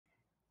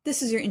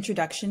This is your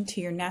introduction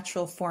to your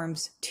Natural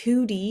Forms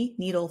 2D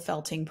needle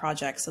felting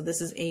project. So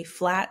this is a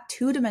flat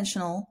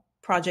two-dimensional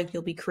project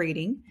you'll be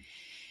creating.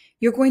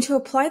 You're going to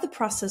apply the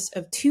process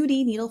of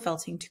 2D needle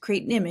felting to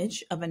create an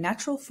image of a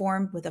natural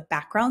form with a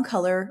background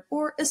color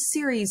or a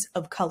series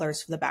of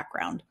colors for the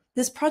background.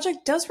 This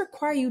project does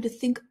require you to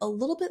think a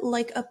little bit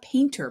like a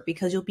painter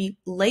because you'll be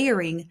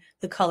layering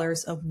the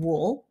colors of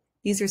wool.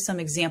 These are some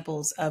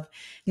examples of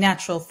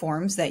natural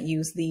forms that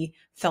use the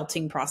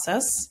felting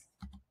process.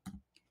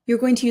 You're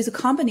going to use a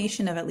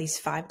combination of at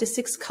least 5 to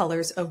 6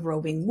 colors of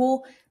roving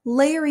wool,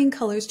 layering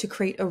colors to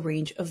create a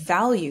range of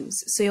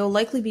values. So you'll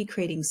likely be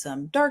creating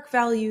some dark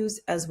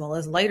values as well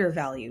as lighter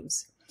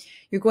values.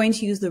 You're going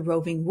to use the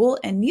roving wool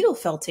and needle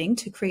felting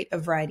to create a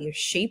variety of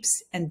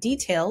shapes and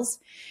details.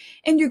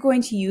 And you're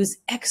going to use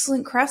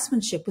excellent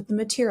craftsmanship with the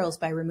materials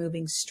by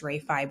removing stray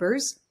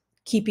fibers,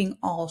 keeping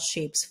all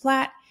shapes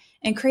flat,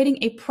 and creating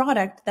a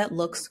product that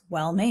looks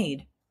well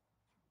made.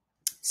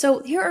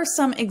 So here are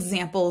some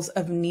examples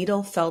of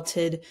needle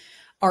felted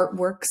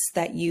artworks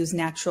that use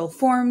natural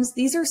forms.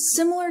 These are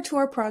similar to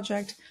our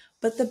project,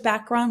 but the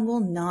background will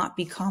not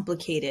be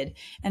complicated.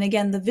 And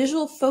again, the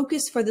visual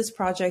focus for this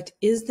project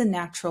is the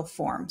natural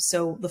form.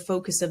 So the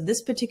focus of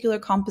this particular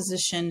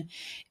composition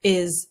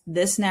is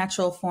this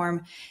natural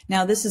form.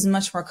 Now, this is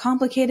much more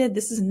complicated.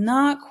 This is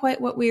not quite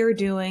what we are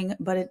doing,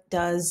 but it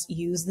does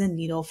use the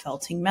needle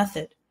felting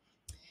method.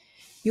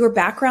 Your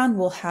background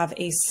will have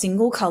a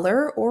single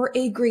color or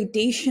a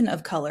gradation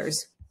of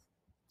colors.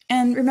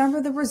 And remember,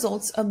 the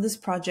results of this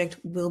project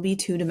will be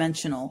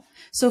two-dimensional.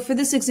 So for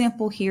this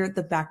example here,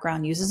 the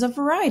background uses a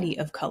variety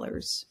of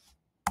colors.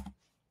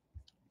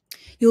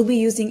 You'll be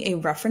using a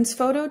reference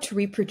photo to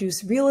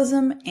reproduce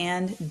realism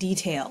and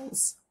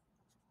details.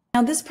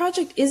 Now, this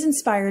project is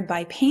inspired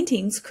by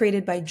paintings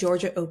created by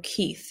Georgia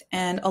O'Keeffe,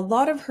 and a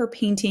lot of her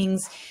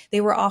paintings, they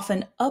were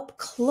often up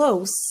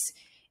close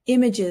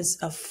images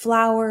of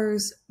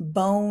flowers,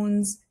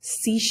 bones,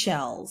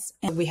 seashells.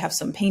 And we have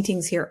some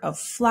paintings here of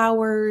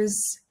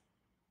flowers.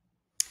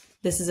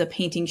 This is a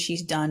painting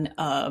she's done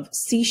of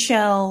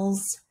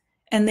seashells,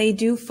 and they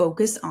do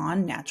focus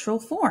on natural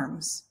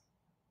forms.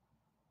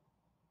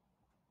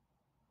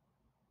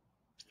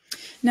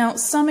 Now,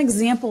 some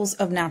examples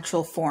of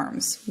natural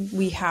forms.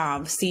 We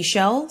have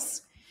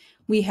seashells,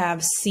 we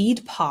have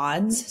seed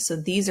pods. So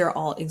these are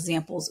all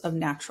examples of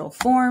natural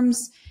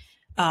forms.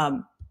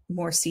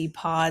 More seed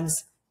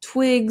pods,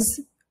 twigs,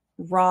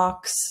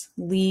 rocks,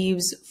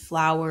 leaves,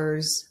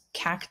 flowers,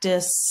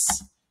 cactus,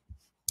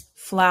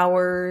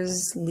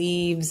 flowers,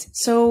 leaves.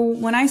 So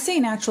when I say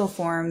natural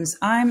forms,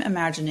 I'm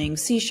imagining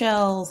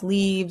seashells,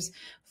 leaves,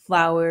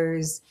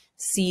 flowers,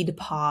 seed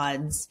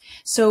pods.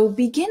 So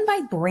begin by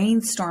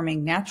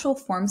brainstorming natural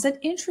forms that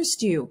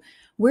interest you.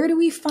 Where do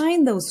we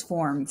find those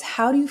forms?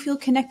 How do you feel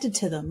connected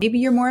to them? Maybe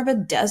you're more of a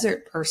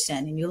desert person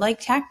and you like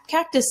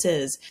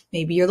cactuses.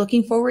 Maybe you're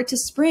looking forward to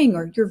spring,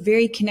 or you're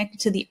very connected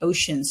to the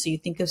ocean. So you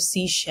think of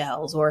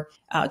seashells or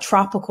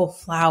tropical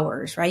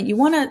flowers, right? You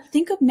want to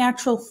think of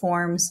natural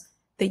forms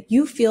that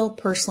you feel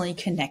personally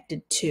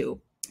connected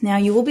to. Now,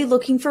 you will be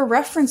looking for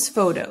reference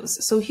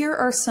photos. So here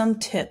are some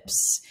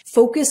tips.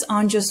 Focus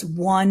on just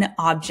one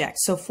object.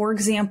 So for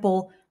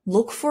example,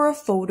 look for a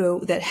photo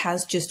that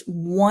has just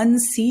one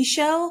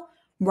seashell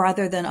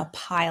rather than a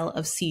pile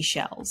of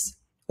seashells.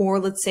 Or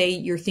let's say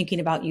you're thinking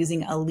about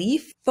using a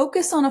leaf.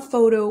 Focus on a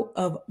photo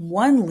of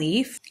one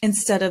leaf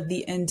instead of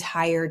the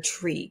entire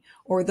tree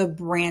or the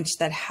branch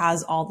that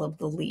has all of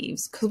the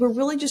leaves, because we're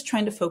really just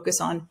trying to focus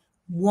on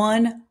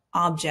one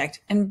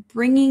object and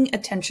bringing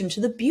attention to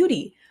the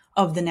beauty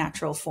of the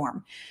natural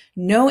form.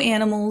 No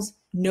animals,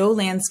 no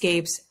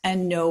landscapes,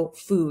 and no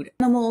food.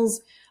 Animals,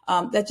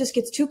 that just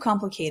gets too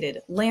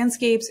complicated.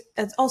 Landscapes,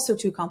 that's also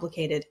too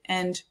complicated.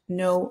 And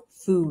no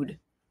food.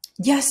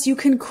 Yes, you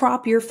can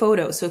crop your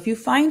photo. So if you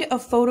find a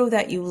photo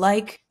that you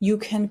like, you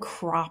can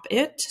crop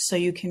it so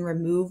you can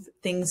remove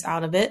things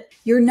out of it.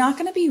 You're not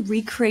going to be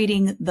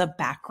recreating the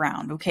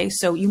background, okay?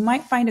 So you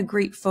might find a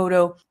great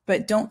photo,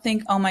 but don't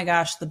think, oh my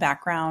gosh, the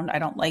background, I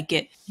don't like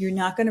it. You're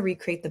not going to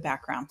recreate the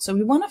background. So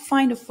we want to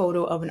find a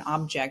photo of an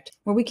object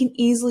where we can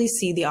easily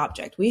see the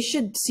object. We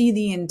should see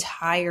the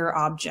entire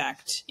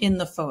object in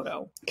the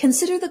photo.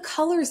 Consider the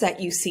colors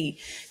that you see,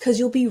 because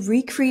you'll be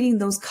recreating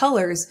those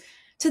colors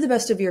to the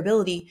best of your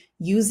ability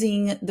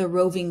using the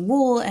roving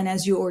wool. And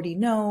as you already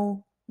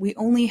know, we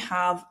only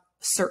have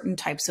certain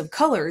types of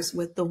colors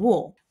with the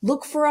wool.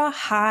 Look for a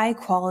high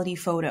quality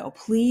photo.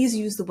 Please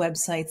use the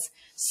websites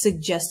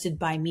suggested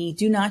by me.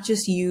 Do not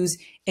just use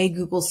a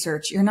Google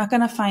search. You're not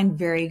going to find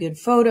very good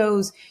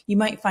photos. You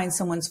might find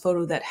someone's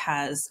photo that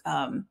has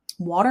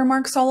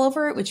watermarks all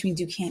over it, which means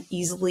you can't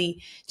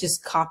easily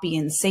just copy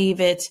and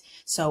save it.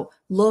 So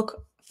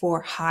look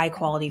for high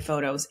quality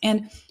photos.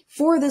 And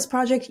for this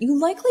project, you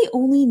likely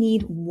only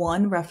need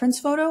one reference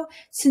photo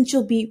since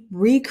you'll be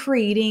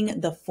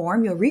recreating the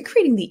form. You're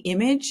recreating the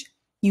image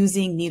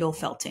using needle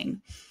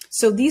felting.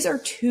 So these are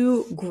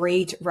two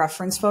great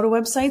reference photo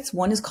websites.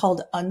 One is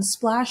called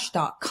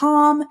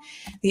unsplash.com.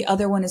 The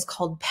other one is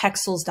called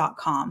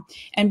pexels.com.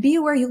 And be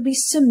aware, you'll be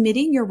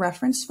submitting your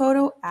reference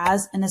photo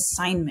as an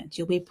assignment.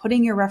 You'll be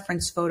putting your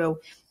reference photo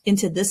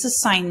into this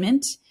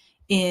assignment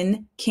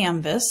in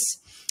Canvas.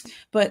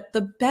 But the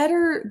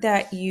better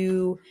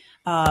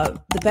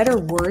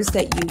words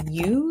that you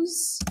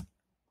use,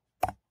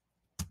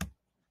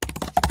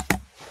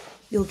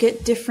 you'll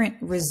get different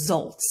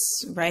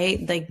results,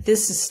 right? Like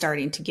this is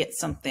starting to get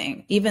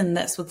something. Even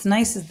this, what's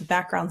nice is the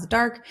background's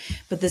dark,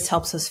 but this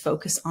helps us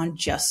focus on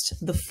just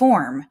the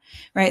form,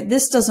 right?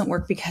 This doesn't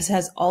work because it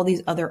has all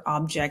these other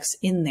objects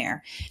in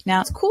there. Now,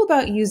 what's cool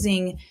about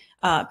using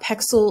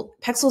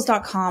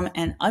Pexels.com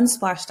and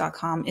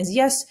Unsplash.com is,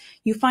 yes,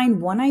 you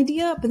find one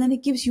idea, but then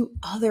it gives you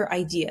other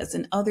ideas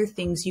and other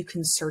things you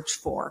can search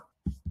for.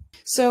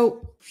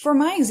 So for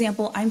my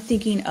example, I'm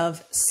thinking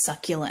of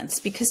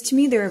succulents because to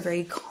me, they're a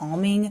very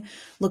calming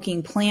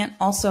looking plant.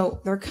 Also,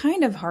 they're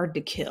kind of hard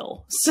to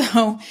kill.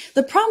 So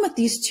the problem with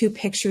these two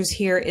pictures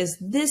here is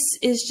this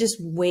is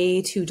just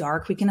way too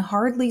dark. We can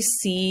hardly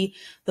see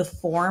the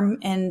form,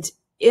 and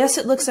yes,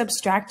 it looks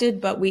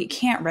abstracted, but we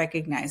can't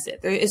recognize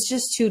it. It's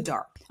just too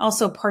dark.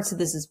 Also, parts of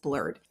this is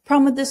blurred.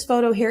 Problem with this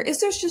photo here is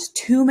there's just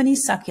too many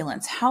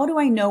succulents. How do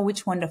I know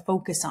which one to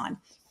focus on?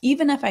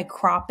 Even if I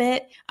crop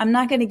it, I'm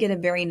not going to get a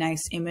very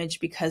nice image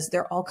because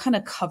they're all kind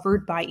of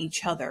covered by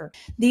each other.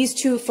 These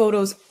two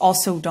photos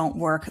also don't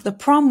work. The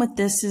problem with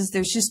this is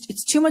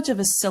it's too much of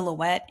a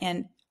silhouette,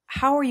 and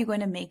how are you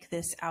going to make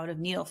this out of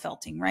needle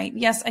felting, right?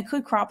 Yes, I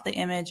could crop the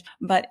image,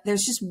 but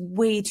there's just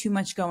way too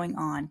much going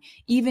on.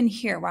 Even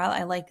here, while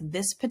I like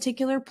this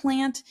particular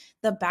plant,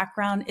 the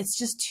background, it's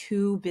just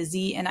too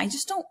busy, and I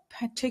just don't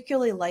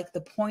particularly like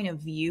the point of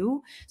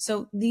view.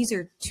 So these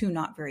are two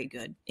not very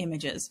good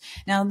images.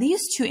 Now,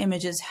 these two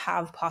images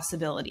have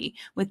possibility.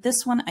 With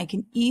this one, I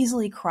can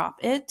easily crop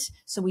it.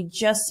 So we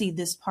just see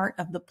this part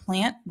of the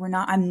plant.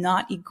 I'm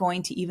not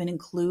going to even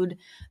include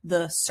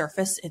the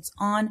surface it's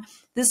on.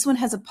 This one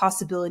has a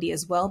possibility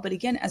as well. But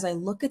again, as I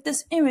look at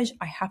this image,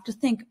 I have to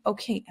think,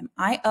 okay, am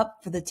I up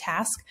for the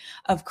task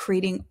of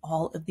creating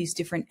all of these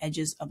different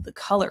edges of the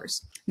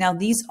colors? Now,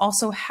 these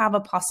also have a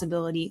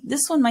possibility.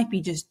 This one might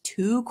be just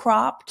too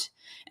cropped.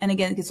 And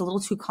again, it gets a little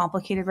too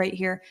complicated right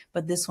here,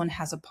 but this one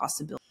has a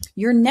possibility.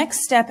 Your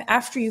next step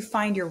after you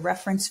find your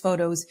reference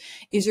photos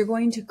is you're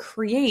going to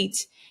create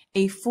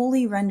a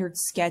fully rendered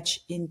sketch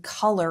in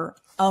color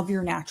of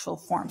your natural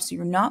form. So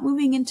you're not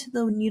moving into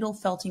the needle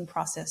felting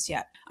process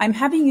yet. I'm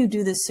having you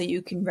do this so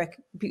you can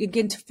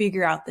begin to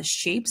figure out the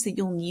shapes that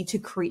you'll need to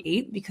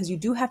create, because you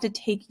do have to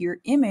take your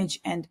image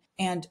and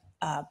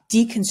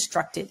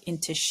deconstruct it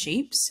into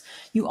shapes.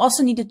 You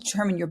also need to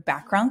determine your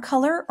background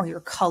color or your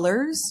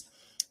colors.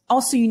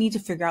 Also, you need to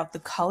figure out the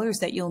colors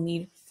that you'll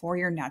need for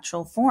your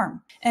natural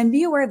form. And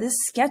be aware this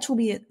sketch will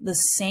be the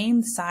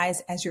same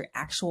size as your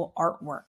actual artwork.